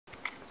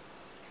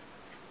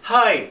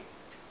Hi,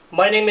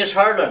 my name is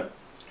Harlan.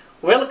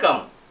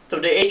 Welcome to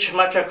the H.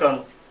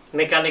 Machacon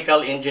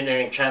Mechanical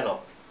Engineering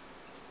channel.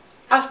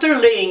 After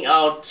laying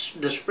out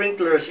the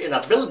sprinklers in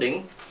a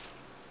building,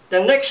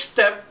 the next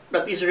step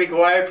that is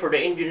required for the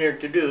engineer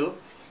to do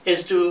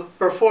is to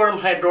perform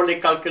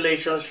hydraulic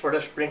calculations for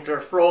the sprinkler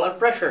flow and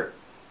pressure.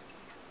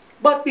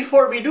 But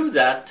before we do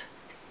that,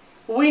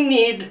 we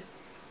need,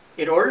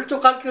 in order to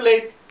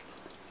calculate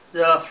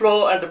the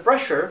flow and the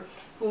pressure,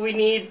 we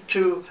need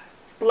to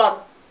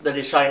plot the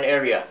design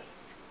area.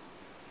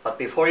 But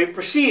before you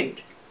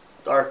proceed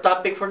to our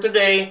topic for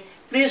today,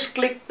 please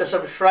click the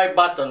subscribe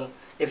button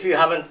if you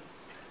haven't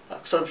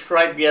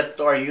subscribed yet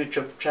to our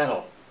YouTube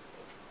channel.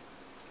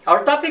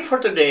 Our topic for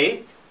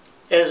today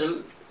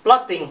is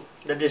plotting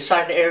the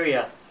design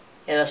area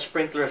in a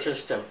sprinkler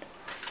system.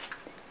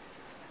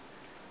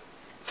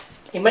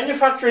 A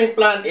manufacturing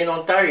plant in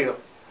Ontario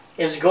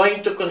is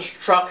going to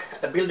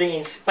construct a building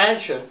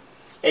expansion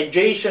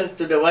adjacent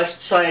to the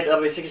west side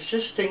of its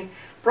existing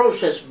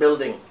process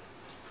building.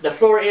 The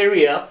floor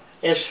area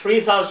is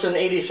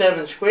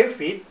 3,087 square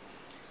feet.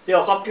 The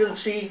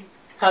occupancy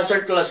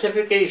hazard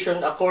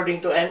classification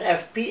according to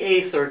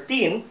NFPA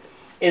 13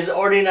 is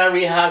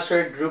Ordinary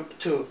Hazard Group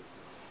 2.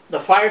 The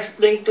fire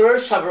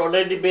sprinklers have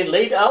already been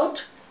laid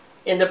out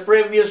in the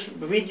previous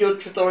video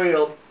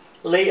tutorial,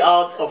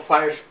 Layout of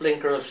Fire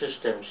Sprinkler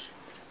Systems.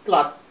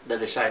 Plot the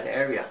design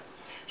area.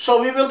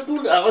 So we will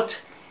pull out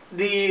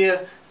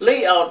the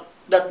layout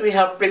that we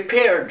have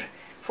prepared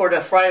for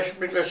the fire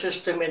sprinkler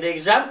system in the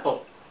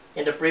example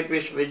in the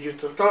previous video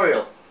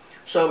tutorial.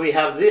 So we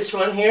have this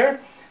one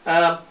here,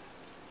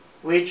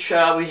 which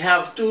we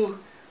have two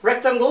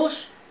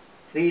rectangles,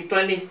 the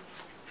 20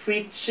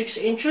 feet 6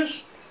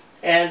 inches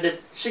and the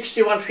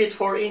 61 feet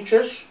 4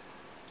 inches,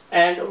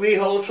 and we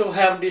also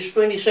have this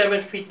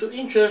 27 feet 2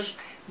 inches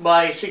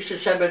by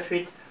 67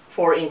 feet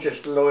 4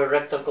 inches, the lower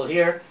rectangle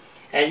here.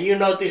 And you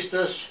notice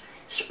the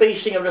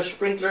spacing of the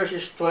sprinklers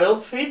is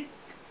 12 feet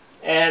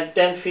and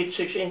 10 feet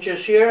 6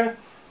 inches here,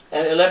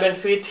 and 11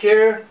 feet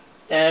here,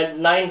 and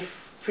 9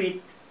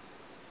 feet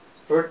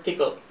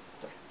vertical.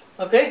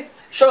 Okay,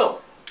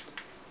 so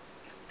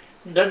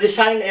the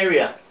design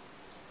area.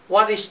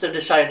 What is the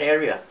design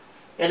area?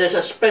 It is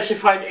a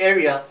specified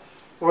area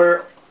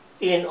where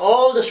in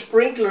all the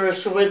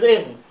sprinklers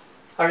within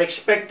are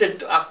expected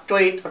to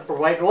actuate and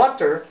provide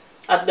water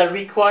at the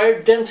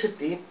required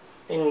density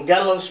in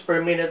gallons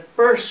per minute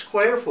per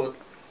square foot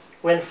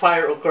when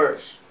fire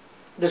occurs.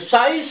 The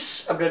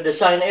size of the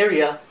design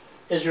area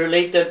is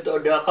related to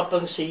the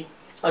occupancy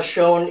as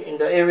shown in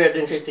the area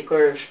density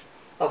curves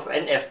of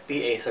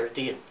NFPA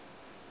 13.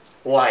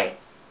 Why?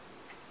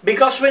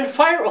 Because when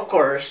fire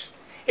occurs,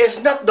 it's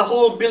not the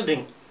whole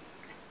building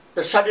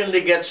that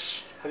suddenly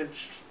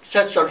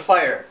sets on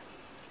fire.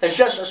 It's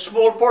just a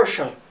small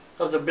portion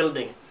of the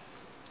building.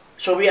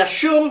 So we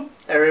assume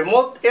a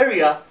remote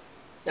area,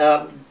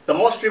 the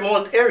most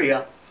remote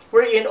area,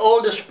 wherein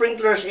all the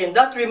sprinklers in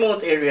that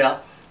remote area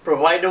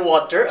provide the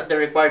water at the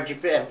required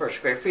GPM per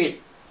square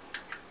feet.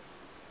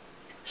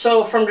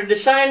 So from the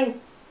design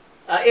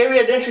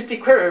area density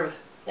curve,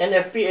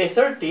 NFPA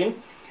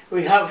 13,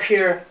 we have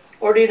here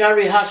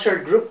Ordinary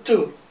Hazard Group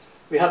 2.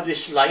 We have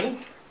this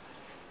line.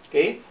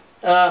 Okay,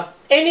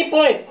 any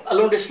point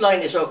along this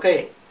line is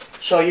okay.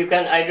 So you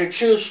can either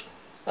choose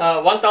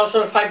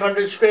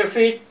 1,500 square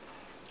feet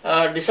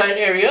design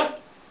area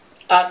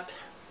at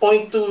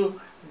 0.2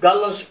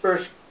 gallons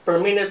per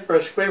minute per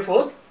square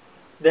foot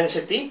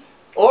density,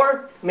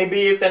 or maybe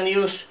you can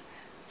use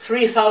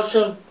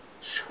 3,000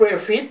 square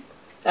feet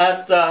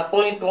at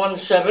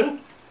 0.17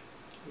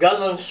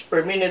 gallons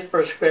per minute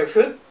per square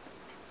foot,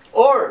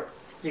 or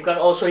you can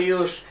also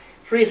use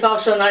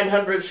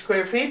 3,900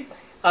 square feet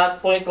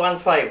at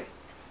 0.15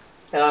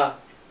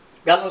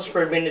 gallons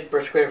per minute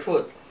per square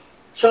foot.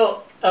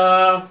 So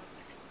I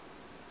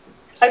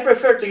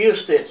prefer to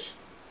use this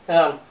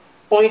 0.2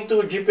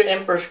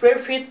 GPM per square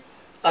feet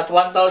at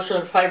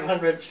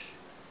 1,500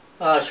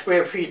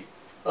 square feet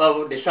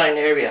of design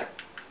area.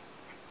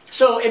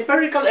 So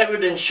empirical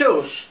evidence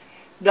shows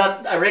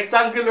that a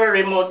rectangular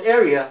remote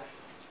area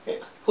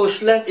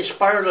whose length is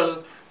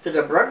parallel to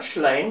the branch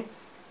line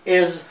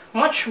is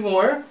much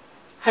more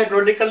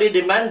hydraulically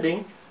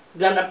demanding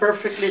than a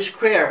perfectly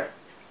square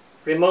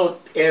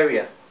remote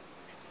area.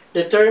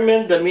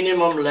 Determine the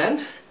minimum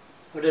length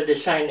of the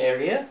design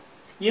area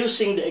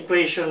using the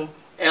equation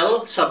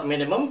L sub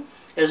minimum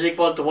is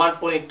equal to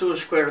 1.2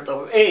 square root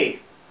of A.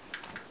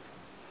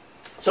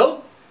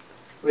 So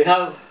we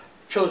have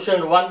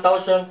chosen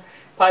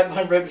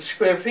 1,500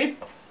 square feet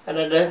and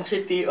a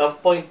density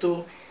of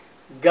 0.2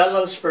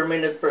 gallons per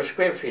minute per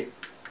square feet.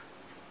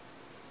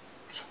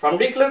 So from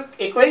the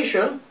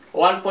equation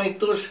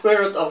 1.2 square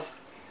root of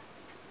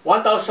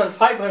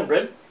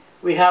 1,500,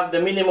 we have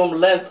the minimum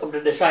length of the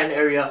design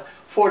area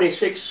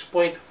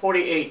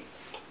 46.48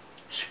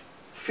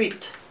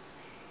 feet.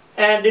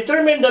 And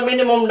determine the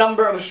minimum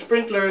number of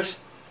sprinklers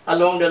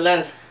along the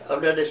length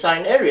of the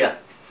design area.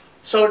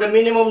 So the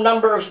minimum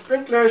number of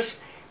sprinklers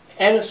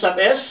N sub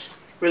S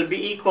will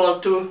be equal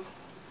to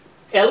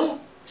L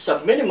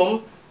sub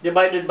minimum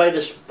divided by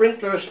the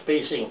sprinkler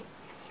spacing.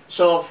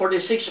 So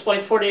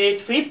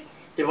 46.48 feet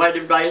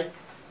divided by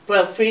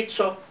 12 feet,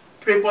 so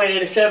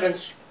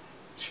 3.87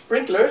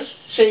 sprinklers,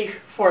 say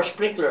 4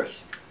 sprinklers.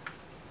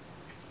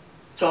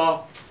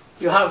 So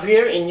you have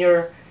here in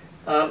your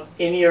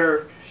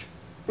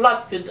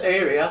plotted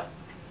area,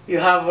 you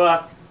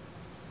have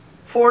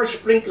 4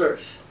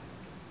 sprinklers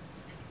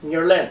in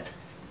your length.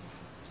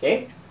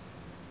 Okay.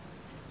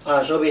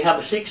 So we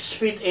have 6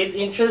 feet 8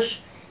 inches,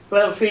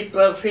 12 feet,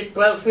 12 feet,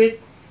 12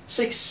 feet,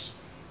 6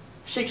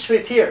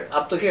 feet here,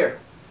 up to here.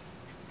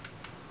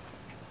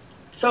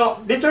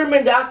 So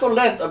determine the actual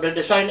length of the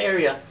design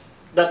area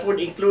that would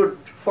include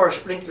 4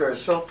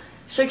 sprinklers. So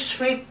 6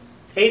 feet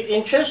 8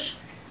 inches,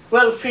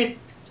 12 feet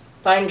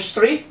times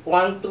 3,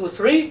 1, 2,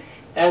 3,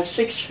 and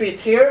 6 feet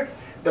here.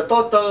 The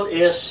total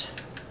is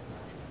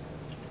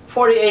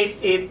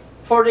 48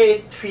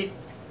 feet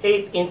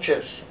 8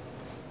 inches.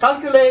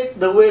 Calculate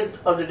the width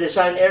of the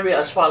design area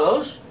as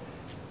follows.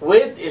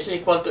 Width is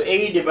equal to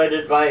A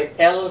divided by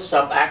L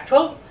sub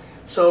actual.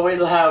 So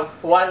we'll have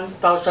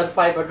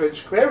 1,500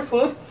 square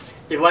foot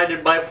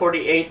divided by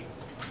 48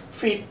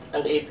 feet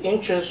and 8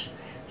 inches.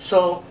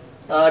 So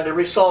the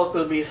result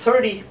will be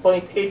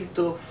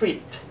 30.82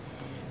 feet.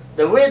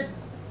 The width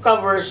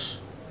covers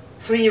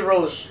 3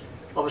 rows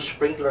of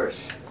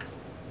sprinklers.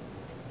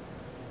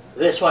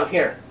 This one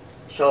here.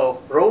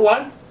 So row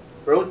 1,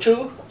 row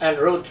 2, and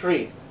row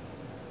 3.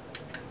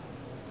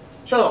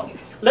 So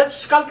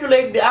let's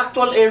calculate the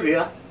actual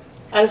area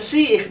and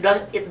see if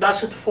it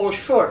doesn't fall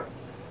short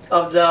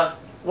of the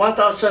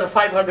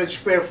 1,500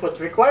 square foot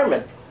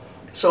requirement.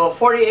 So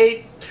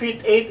 48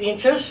 feet 8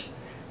 inches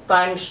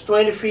times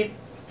 20 feet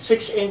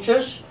 6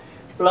 inches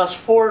plus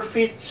 4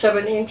 feet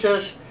 7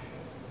 inches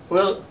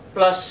will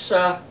plus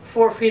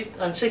 4 feet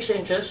and 6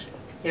 inches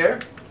here.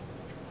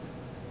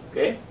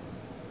 Okay.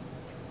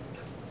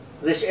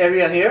 This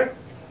area here.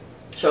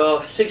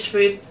 So 6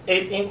 feet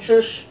 8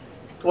 inches,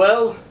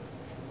 12,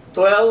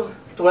 12,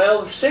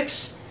 12,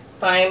 6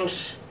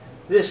 times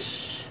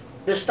this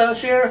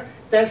distance here,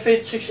 10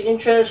 feet 6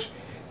 inches,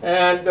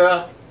 and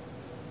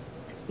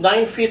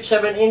 9 feet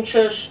 7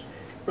 inches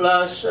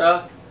plus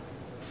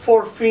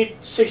 4 feet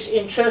 6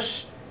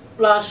 inches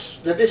plus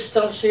the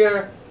distance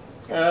here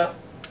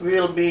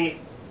will be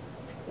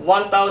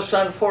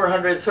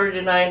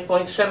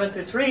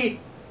 1,439.73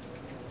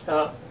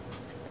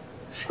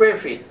 square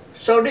feet.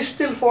 So this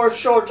still falls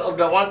short of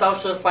the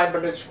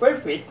 1,500 square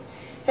feet.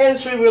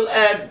 Hence we will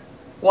add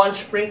 1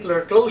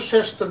 sprinkler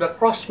closest to the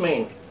cross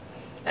main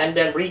and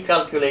then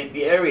recalculate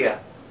the area.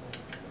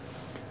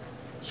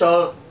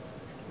 So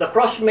the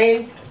cross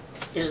main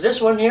is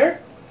this one here.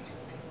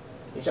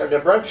 These are the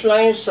branch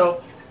lines,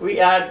 so we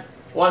add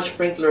 1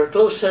 sprinkler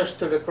closest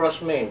to the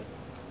cross main,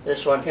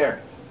 this one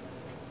here.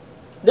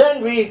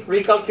 Then we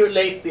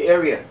recalculate the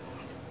area.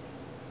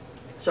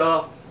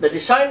 So the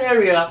design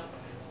area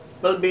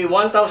will be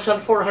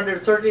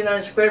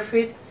 1,439 square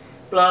feet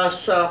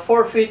plus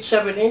 4 feet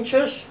 7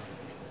 inches,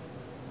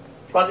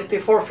 quantity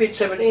 4 feet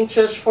 7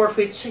 inches, 4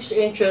 feet 6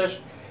 inches,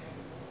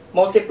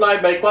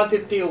 multiplied by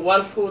quantity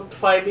 1 foot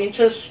 5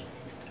 inches,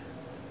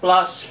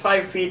 plus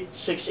 5 feet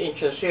 6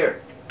 inches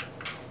here.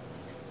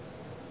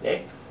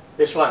 Okay,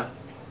 this one,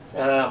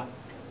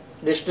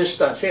 this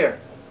distance here,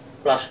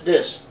 plus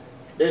this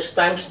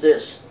times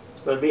this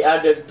will be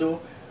added to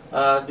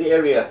the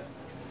area.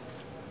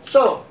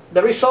 So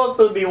the result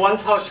will be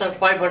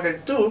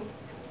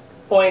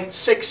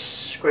 1,502.6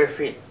 square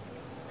feet.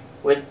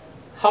 With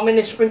how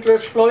many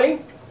sprinklers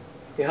flowing?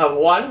 You have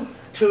 1,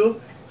 2,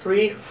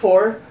 3,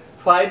 4,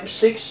 5,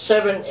 6,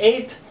 7,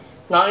 8,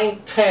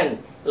 9,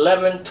 10,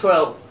 11,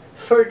 12,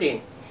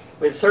 13,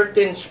 with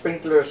 13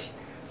 sprinklers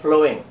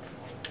flowing.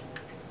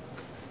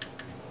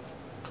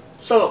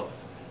 So,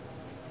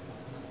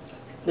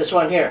 this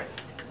one here.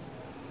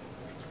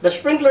 The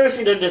sprinklers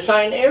in the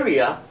design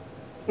area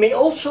may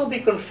also be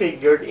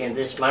configured in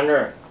this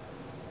manner.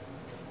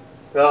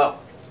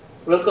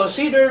 We'll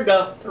consider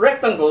the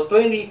rectangle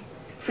 20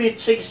 feet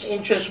 6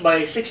 inches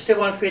by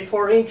 61 feet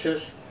 4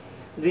 inches.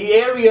 The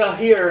area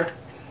here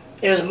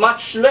is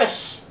much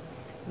less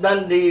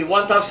than the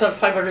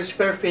 1,500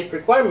 square feet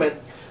requirement,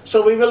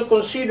 so we will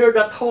consider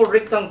that whole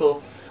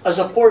rectangle as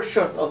a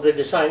portion of the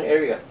design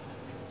area.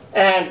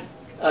 And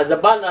the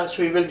balance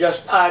we will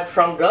just add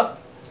from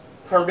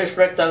this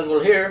rectangle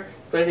here,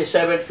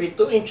 27 feet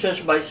 2 inches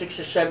by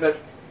 67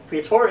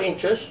 feet 4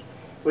 inches.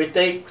 We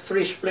take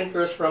 3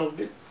 sprinklers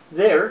from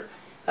there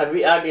and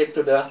we add it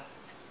to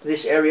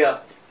this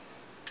area.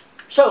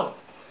 So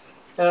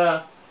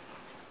the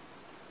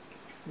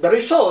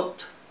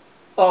result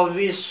of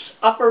this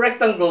upper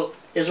rectangle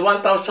is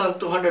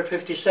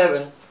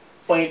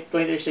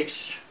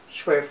 1,257.26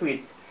 square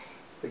feet,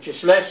 which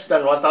is less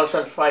than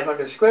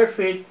 1,500 square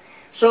feet.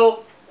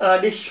 So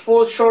this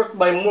falls short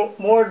by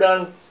more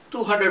than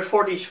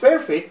 240 square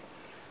feet.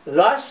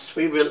 Thus,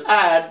 we will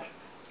add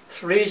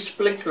 3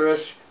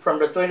 sprinklers from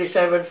the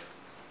 27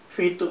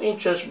 feet 2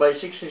 inches by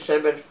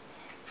 67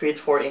 feet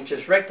 4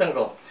 inches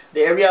rectangle.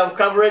 The area of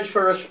coverage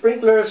for the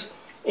sprinklers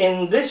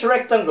in this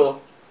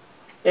rectangle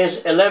is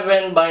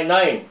 11 by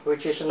 9,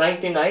 which is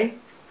 99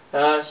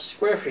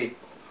 square feet.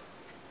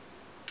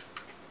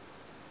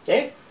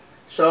 Okay,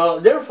 so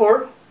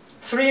therefore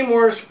 3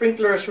 more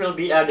sprinklers will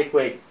be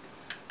adequate.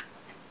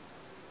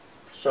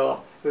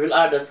 So we will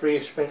add the 3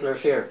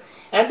 sprinklers here,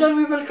 and then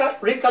we will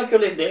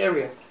recalculate the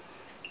area.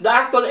 The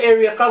actual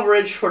area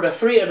coverage for the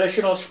 3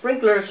 additional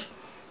sprinklers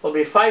will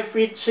be 5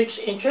 feet 6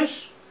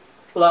 inches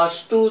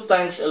plus 2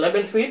 times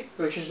 11 feet,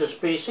 which is the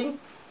spacing,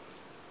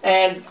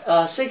 and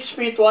 6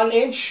 feet 1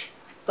 inch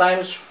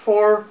times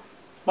 4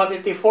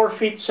 quantity 4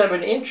 feet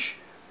 7 inch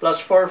plus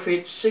 4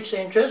 feet 6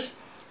 inches,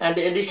 and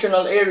the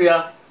additional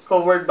area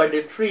covered by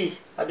the 3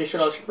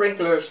 additional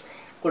sprinklers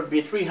could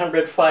be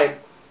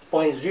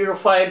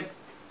 305.05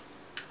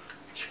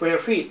 square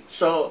feet.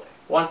 So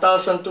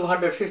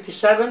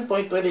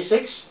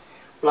 1,257.26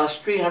 plus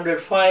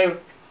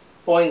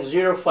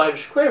 305.05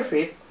 square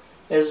feet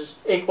is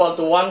equal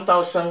to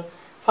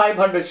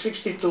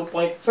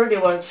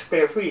 1,562.31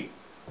 square feet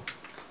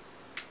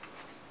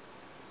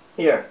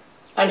here.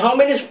 And how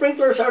many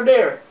sprinklers are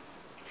there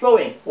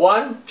flowing?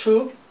 1,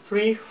 2,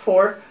 3,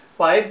 4,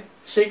 5,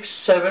 6,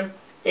 7,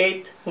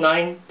 8,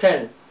 9,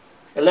 10,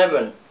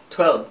 11,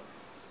 12,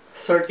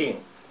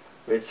 13,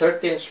 with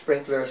 13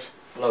 sprinklers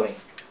flowing.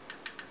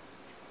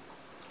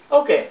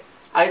 Okay,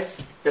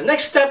 the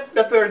next step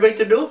that we are going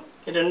to do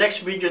in the next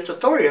video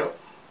tutorial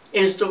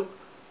is to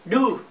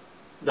do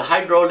the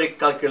hydraulic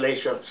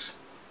calculations.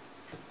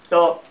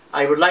 So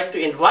I would like to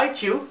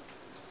invite you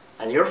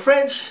and your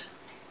friends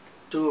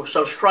to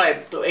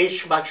subscribe to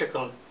H.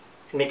 Maxicon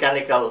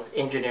Mechanical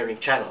Engineering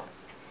channel.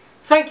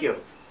 Thank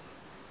you.